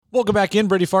Welcome back in,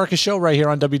 Brady Farkas Show right here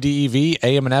on WDEV,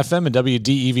 AM and FM, and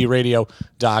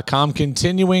WDEVradio.com.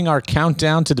 Continuing our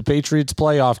countdown to the Patriots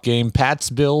playoff game, Pats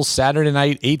Bills, Saturday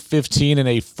night, 8:15 in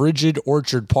a frigid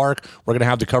Orchard Park. We're going to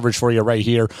have the coverage for you right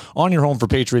here on your home for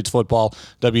Patriots football,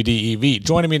 WDEV.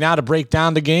 Joining me now to break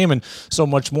down the game and so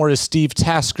much more is Steve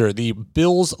Tasker, the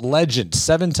Bills legend,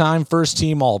 7-time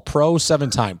first-team All-Pro,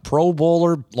 7-time Pro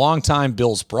Bowler, longtime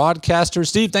Bills broadcaster.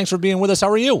 Steve, thanks for being with us. How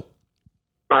are you?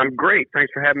 I'm great.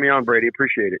 Thanks for having me on, Brady.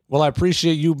 Appreciate it. Well, I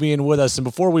appreciate you being with us. And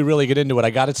before we really get into it, I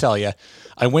got to tell you,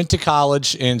 I went to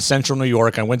college in Central New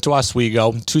York. I went to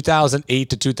Oswego, 2008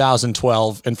 to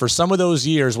 2012. And for some of those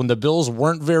years when the Bills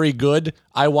weren't very good,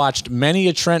 I watched many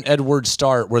a Trent Edwards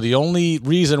start where the only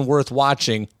reason worth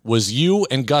watching was you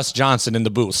and Gus Johnson in the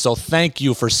booth. So thank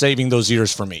you for saving those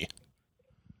years for me.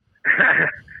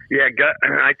 Yeah,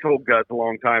 I told Gus a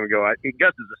long time ago,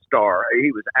 Gus is a star.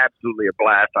 He was absolutely a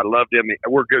blast. I loved him.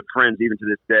 We're good friends even to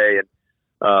this day.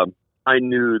 And I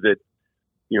knew that,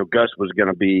 Gus was going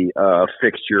to be a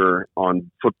fixture on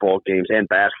football games and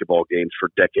basketball games for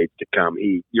decades to come.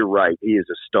 You're right. He is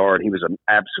a star, and he was an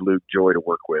absolute joy to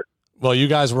work with. Well, you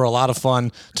guys were a lot of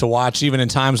fun to watch, even in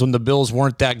times when the Bills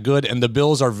weren't that good, and the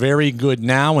Bills are very good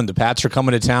now, and the Pats are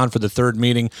coming to town for the third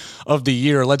meeting of the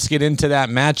year. Let's get into that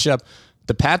matchup.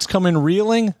 The Pats come in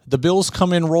reeling, the Bills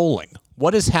come in rolling.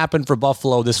 What has happened for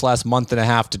Buffalo this last month and a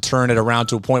half to turn it around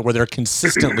to a point where they're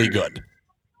consistently good?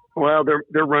 Well,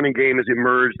 their running game has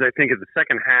emerged. I think in the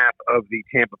second half of the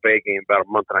Tampa Bay game about a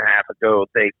month and a half ago,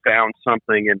 they found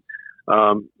something and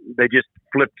they just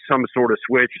flipped some sort of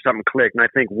switch or something clicked. And I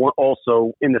think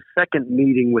also in the second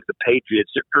meeting with the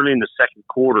Patriots, early in the second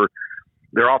quarter,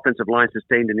 their offensive line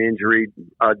sustained an injury.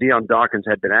 Deion Dawkins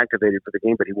had been activated for the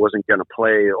game, but he wasn't going to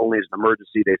play only as an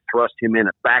emergency. They thrust him in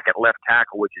back at left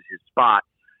tackle, which is his spot.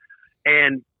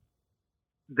 And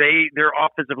their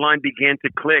offensive line began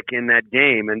to click in that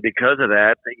game. And because of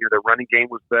that, their running game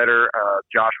was better.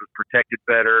 Josh was protected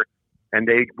better. And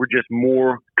they were just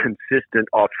more consistent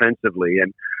offensively.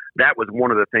 And that was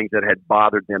one of the things that had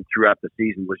bothered them throughout the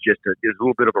season was just it was a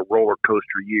little bit of a roller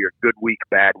coaster year. Good week,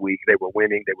 bad week. They were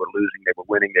winning, they were losing, they were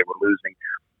winning, they were losing.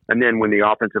 And then when the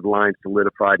offensive line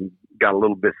solidified and got a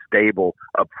little bit stable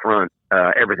up front,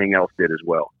 everything else did as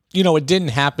well. It didn't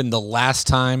happen the last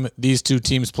time these two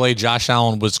teams played. Josh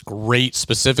Allen was great,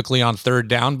 specifically on third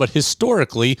down, but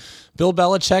historically, Bill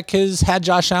Belichick has had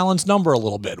Josh Allen's number a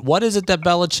little bit. What is it that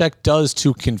Belichick does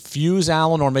to confuse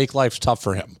Allen or make life tough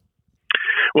for him?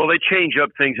 Well, they change up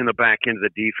things in the back end of the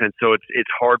defense, so it's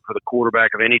hard for the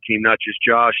quarterback of any team, not just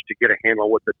Josh, to get a handle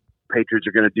on what the Patriots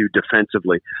are going to do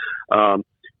defensively.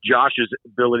 Josh's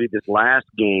ability this last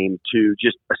game to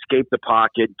just escape the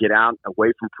pocket, get out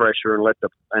away from pressure,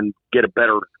 and get a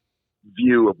better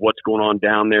view of what's going on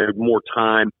down there, more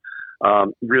time,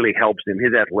 really helps him.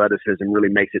 His athleticism really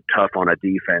makes it tough on a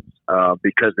defense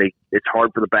because it's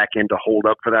hard for the back end to hold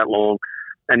up for that long.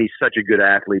 And he's such a good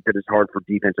athlete that it's hard for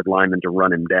defensive linemen to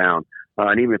run him down.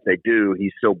 And even if they do,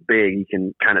 he's so big, he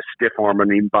can kind of stiff arm him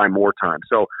and even buy more time.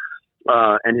 So,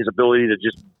 and his ability to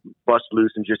just bust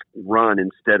loose and just run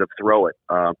instead of throw it.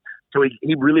 So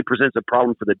he really presents a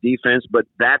problem for the defense, but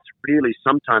that's really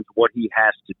sometimes what he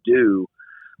has to do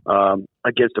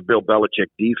against a Bill Belichick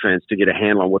defense to get a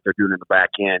handle on what they're doing in the back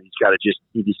end.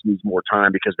 He just needs more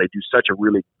time because they do such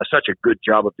a good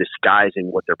job of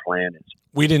disguising what their plan is.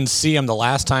 We didn't see him the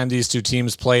last time these two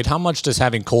teams played. How much does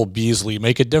having Cole Beasley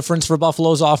make a difference for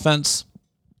Buffalo's offense?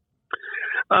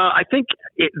 I think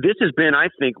this has been,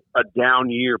 a down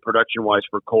year production-wise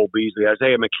for Cole Beasley.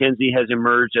 Isaiah McKenzie has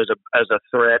emerged as a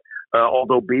threat,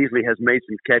 although Beasley has made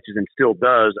some catches and still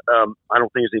does. I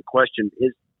don't think there's any question.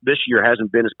 This year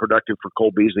hasn't been as productive for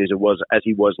Cole Beasley as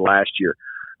he was last year.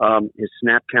 His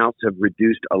snap counts have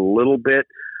reduced a little bit,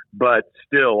 but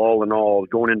still, all in all,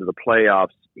 going into the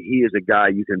playoffs, he is a guy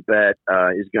you can bet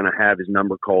is going to have his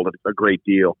number called a great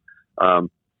deal.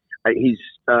 He's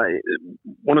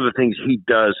one of the things he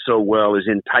does so well is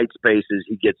in tight spaces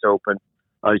he gets open.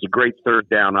 He's a great third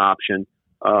down option.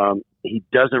 He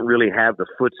doesn't really have the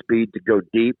foot speed to go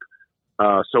deep.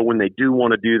 So when they do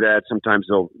want to do that, sometimes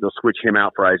they'll switch him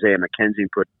out for Isaiah McKenzie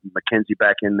and put McKenzie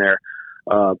back in there.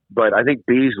 But I think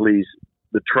Beasley's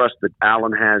the trust that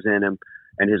Allen has in him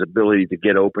and his ability to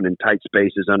get open in tight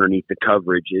spaces underneath the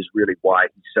coverage is really why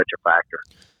he's such a factor.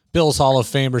 Bills Hall of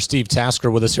Famer Steve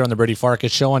Tasker with us here on the Brady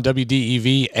Farkas Show on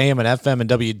WDEV, AM and FM, and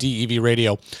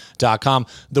WDEVradio.com.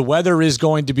 The weather is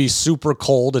going to be super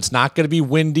cold. It's not going to be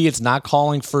windy. It's not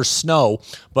calling for snow.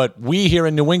 But we here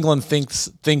in New England thinks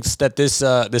that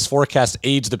this forecast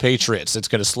aids the Patriots. It's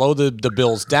going to slow the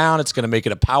Bills down. It's going to make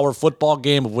it a power football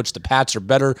game of which the Pats are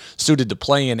better suited to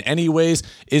play in anyways.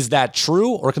 Is that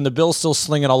true, or can the Bills still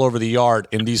sling it all over the yard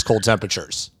in these cold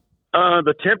temperatures?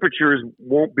 The temperatures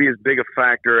won't be as big a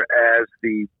factor as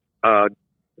the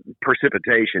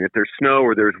precipitation. If there's snow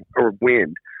or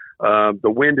wind, the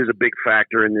wind is a big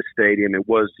factor in this stadium. It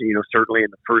was, certainly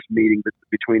in the first meeting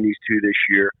between these two this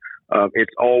year.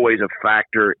 It's always a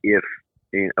factor if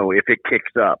it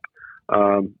kicks up.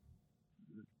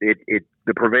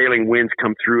 The prevailing winds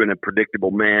come through in a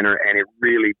predictable manner, and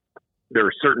there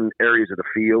are certain areas of the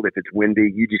field, if it's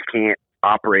windy, you just can't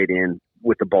operate in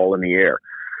with the ball in the air.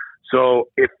 So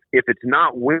if it's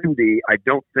not windy, I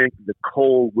don't think the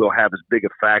cold will have as big a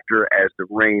factor as the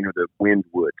rain or the wind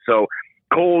would. So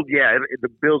cold, yeah, the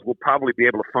Bills will probably be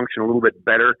able to function a little bit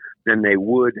better than they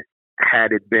would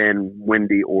had it been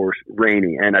windy or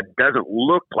rainy. And it doesn't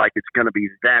look like it's going to be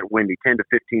that windy, 10 to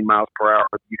 15 miles per hour.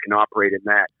 You can operate in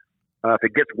that. If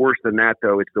it gets worse than that,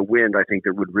 though, it's the wind, I think,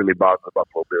 that would really bother the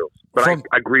Buffalo Bills. But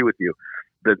I agree with you.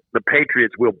 The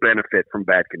Patriots will benefit from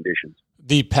bad conditions.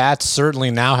 The Pats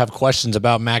certainly now have questions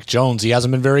about Mac Jones. He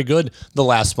hasn't been very good the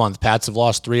last month. Pats have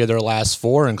lost 3 of their last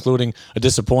 4, including a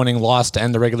disappointing loss to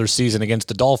end the regular season against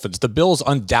the Dolphins. The Bills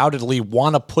undoubtedly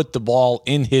want to put the ball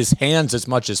in his hands as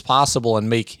much as possible and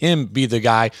make him be the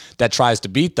guy that tries to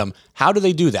beat them. How do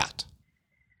they do that?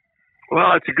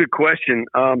 Well, it's a good question.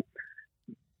 They're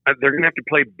going to have to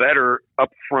play better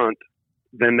up front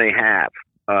than they have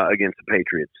against the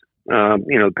Patriots.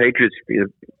 The Patriots,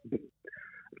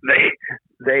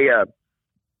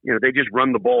 they just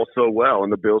run the ball so well,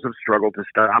 and the Bills have struggled to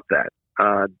stop that.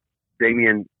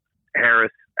 Damian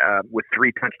Harris, with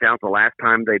 3 touchdowns the last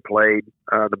time they played,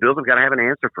 the Bills have got to have an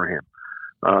answer for him.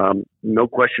 No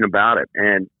question about it.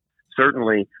 And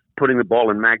certainly putting the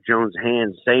ball in Mac Jones'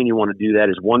 hands, saying you want to do that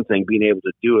is one thing. Being able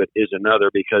to do it is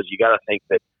another, because you got to think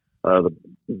that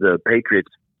the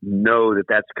Patriots know that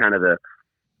that's kind of the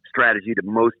strategy that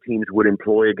most teams would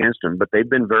employ against them. But they've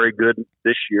been very good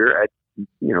this year at,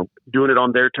 doing it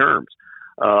on their terms,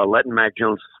 letting Mac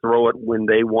Jones throw it when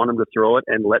they want him to throw it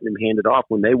and letting him hand it off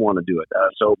when they want to do it.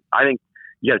 So I think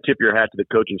you got to tip your hat to the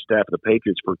coaching staff of the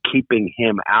Patriots for keeping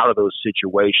him out of those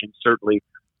situations. Certainly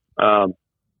the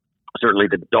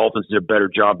Dolphins did a better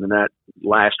job than that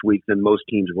last week than most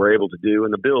teams were able to do.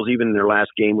 And the Bills, even in their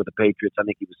last game with the Patriots, I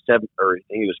think he was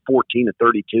 14 to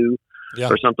 32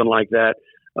 or something like that.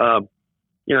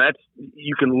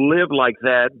 You can live like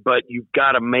that, but you've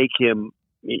got to make him,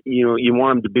 you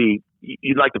want him to be,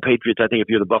 you'd like the Patriots, I think if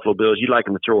you're the Buffalo Bills, you'd like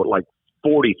him to throw it like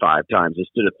 45 times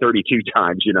instead of 32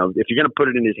 times. If you're going to put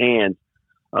it in his hands,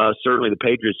 certainly the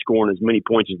Patriots scoring as many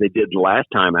points as they did the last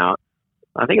time out.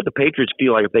 I think if the Patriots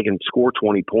feel like if they can score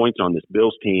 20 points on this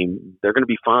Bills team, they're going to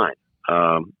be fine.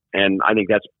 And I think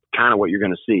that's kind of what you're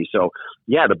going to see. So,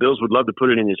 yeah, the Bills would love to put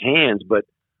it in his hands, but,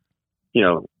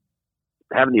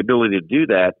 having the ability to do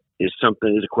that is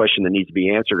a question that needs to be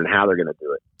answered, and how they're going to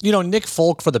do it. Nick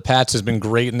Folk for the Pats has been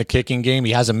great in the kicking game.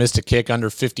 He hasn't missed a kick under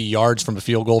 50 yards from a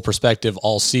field goal perspective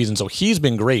all season, so he's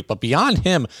been great. But beyond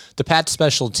him, the Pats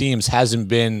special teams hasn't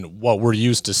been what we're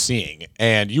used to seeing.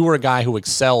 And you were a guy who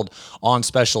excelled on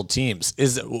special teams.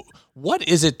 What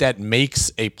is it that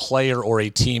makes a player or a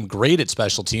team great at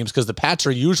special teams? Because the Pats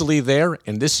are usually there,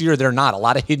 and this year they're not. A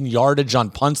lot of hidden yardage on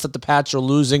punts that the Pats are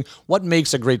losing. What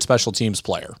makes a great special teams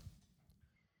player?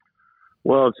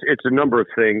 Well, it's a number of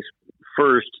things.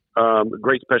 First,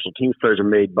 great special teams players are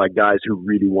made by guys who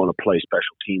really want to play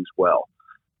special teams well.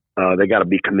 They got to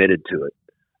be committed to it.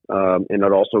 And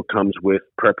it also comes with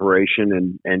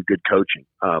preparation and good coaching.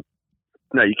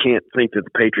 Now, you can't think that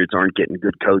the Patriots aren't getting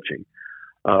good coaching.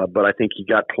 But I think you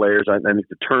got players. I think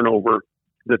the turnover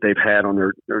that they've had on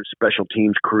their special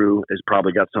teams crew has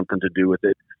probably got something to do with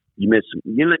it.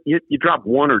 You drop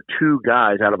 1 or 2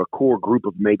 guys out of a core group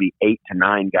of maybe 8 to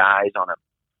 9 guys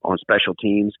on special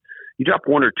teams. You drop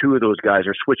 1 or 2 of those guys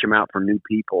or switch them out for new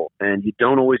people, and you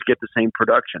don't always get the same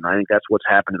production. I think that's what's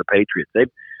happened to the Patriots.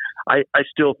 I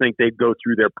still think they go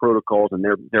through their protocols and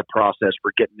their process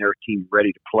for getting their team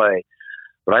ready to play.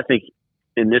 But I think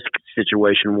in this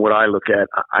situation, what I look at,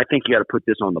 I think you got to put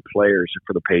this on the players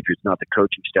for the Patriots, not the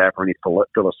coaching staff or any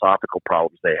philosophical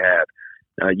problems they have.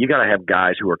 You got to have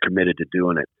guys who are committed to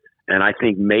doing it. And I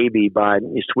think maybe by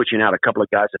switching out a couple of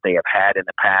guys that they have had in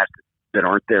the past that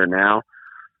aren't there now,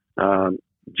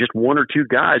 just one or two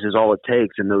guys is all it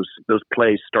takes, and those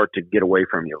plays start to get away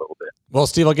from you a little bit. Well,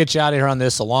 Steve, I'll get you out of here on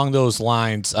this. Along those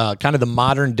lines, kind of the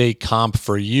modern-day comp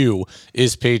for you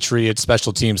is Patriots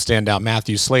special teams standout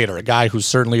Matthew Slater, a guy who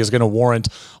certainly is going to warrant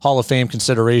Hall of Fame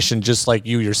consideration just like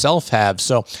you yourself have.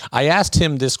 So I asked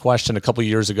him this question a couple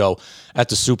years ago at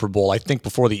the Super Bowl, I think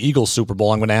before the Eagles Super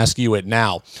Bowl. I'm going to ask you it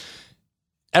now.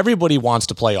 Everybody wants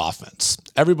to play offense.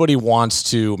 Everybody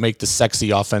wants to make the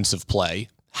sexy offensive play.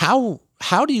 How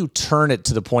do you turn it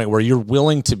to the point where you're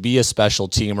willing to be a special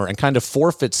teamer and kind of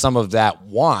forfeit some of that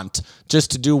want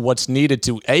just to do what's needed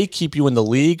to, A, keep you in the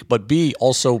league, but B,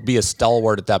 also be a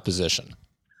stalwart at that position?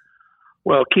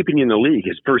 Well, keeping you in the league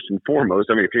is first and foremost.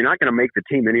 I mean, if you're not going to make the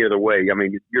team any other way, I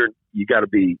mean, you got to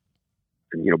be,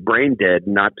 brain dead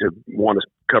not to want to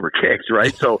cover kicks,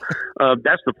 right? So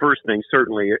that's the first thing.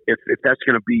 Certainly, if that's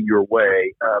going to be your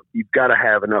way, you've got to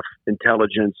have enough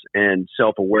intelligence and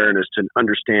self-awareness to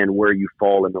understand where you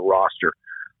fall in the roster.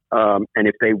 And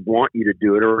if they want you to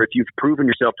do it, or if you've proven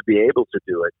yourself to be able to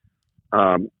do it,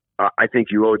 I think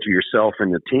you owe it to yourself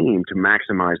and the team to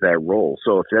maximize that role.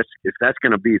 So if that's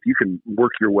going to be, if you can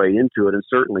work your way into it, and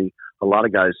certainly a lot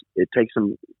of guys, it takes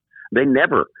them.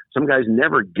 Some guys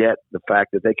never get the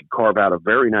fact that they could carve out a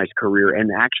very nice career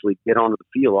and actually get onto the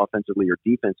field offensively or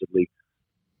defensively.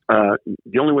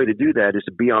 The only way to do that is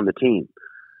to be on the team.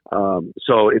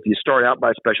 So if you start out by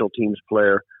a special teams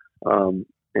player, and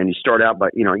you start out by,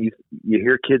 you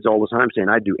hear kids all the time saying,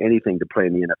 "I'd do anything to play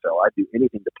in the NFL. I'd do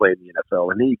anything to play in the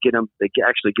NFL." And then you get them, they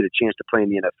actually get a chance to play in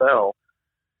the NFL,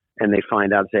 and they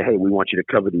find out and say, "Hey, we want you to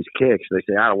cover these kicks." They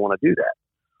say, "I don't want to do that.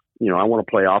 I want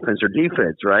to play offense or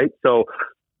defense," right? So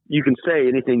you can say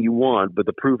anything you want, but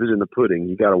the proof is in the pudding.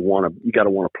 You got to want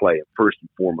to play it first and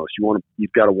foremost.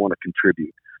 You've got to want to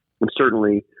contribute. And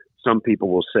certainly some people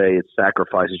will say it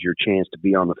sacrifices your chance to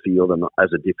be on the field and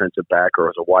as a defensive back or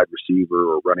as a wide receiver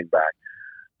or running back.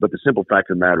 But the simple fact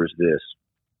of the matter is this: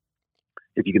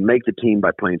 if you can make the team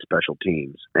by playing special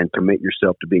teams and commit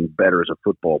yourself to being better as a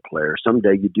football player,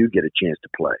 someday you do get a chance to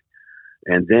play.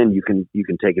 And then you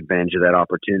can take advantage of that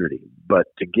opportunity. But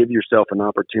to give yourself an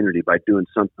opportunity by doing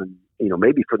something,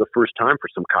 maybe for the first time for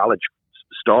some college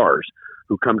stars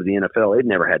who come to the NFL, they've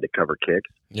never had to cover kicks.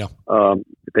 Yeah.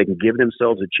 If they can give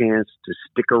themselves a chance to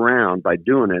stick around by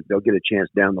doing it, they'll get a chance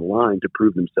down the line to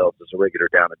prove themselves as a regular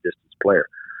down and distance player.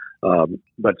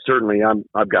 But certainly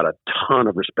I've got a ton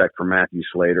of respect for Matthew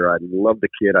Slater. I love the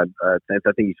kid. I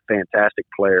think he's a fantastic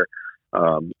player.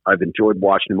 I've enjoyed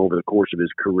watching him over the course of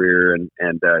his career, and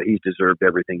he's deserved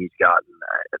everything he's gotten,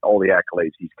 all the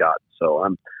accolades he's gotten. So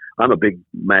I'm a big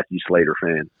Matthew Slater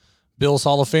fan. Bills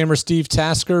Hall of Famer Steve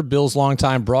Tasker, Bills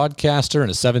longtime broadcaster and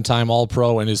a 7-time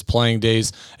All-Pro in his playing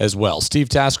days as well. Steve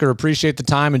Tasker, appreciate the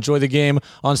time. Enjoy the game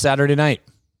on Saturday night.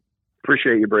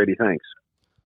 Appreciate you, Brady. Thanks.